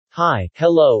Hi,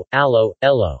 hello, allo,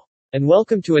 ello. And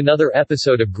welcome to another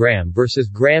episode of Graham vs.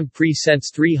 Graham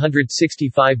Presents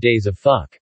 365 Days of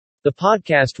Phuck. The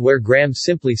podcast where Graham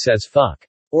simply says fuck.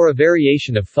 Or a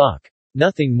variation of fuck.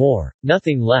 Nothing more,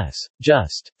 nothing less,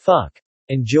 just fuck.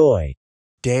 Enjoy.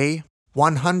 Day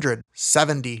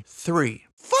 173.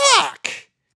 Fuck!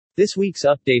 This week's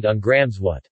update on Graham's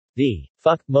what? The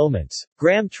fuck moments.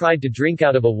 Graham tried to drink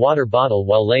out of a water bottle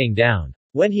while laying down.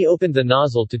 When he opened the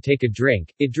nozzle to take a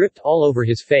drink, it dripped all over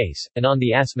his face, and on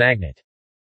the ass magnet.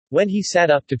 When he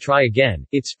sat up to try again,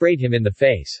 it sprayed him in the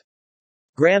face.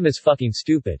 Graham is fucking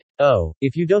stupid. Oh,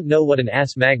 if you don't know what an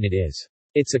ass magnet is.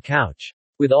 It's a couch.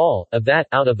 With all of that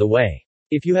out of the way.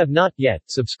 If you have not yet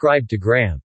subscribed to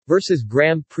Graham vs.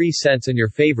 Graham Presents on your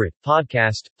favorite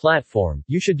podcast platform,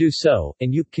 you should do so,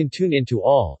 and you can tune into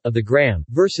all of the Graham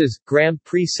vs. Graham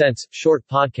Presents short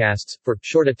podcasts for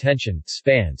short attention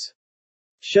spans.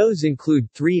 Shows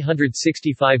include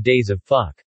 365 Days of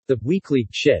Phuck, The Weekly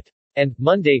Shit, and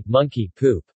Monday Monkey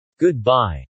Poop. Goodbye.